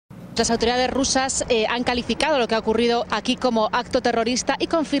Las autoridades rusas han calificado lo que ha ocurrido aquí como acto terrorista y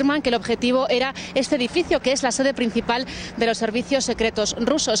confirman que el objetivo era este edificio, que es la sede principal de los servicios secretos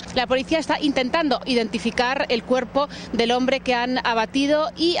rusos. La policía está intentando identificar el cuerpo del hombre que han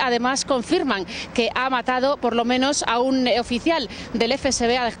abatido y además confirman que ha matado por lo menos a un oficial del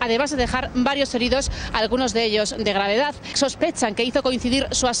FSB, además de dejar varios heridos, algunos de ellos de gravedad. Sospechan que hizo coincidir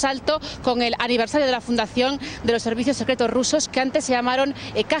su asalto con el aniversario de la fundación de los servicios secretos rusos, que antes se llamaron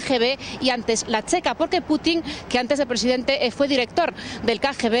KGB y antes la Checa, porque Putin, que antes de presidente fue director del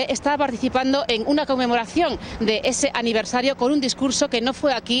KGB, estaba participando en una conmemoración de ese aniversario con un discurso que no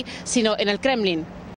fue aquí, sino en el Kremlin.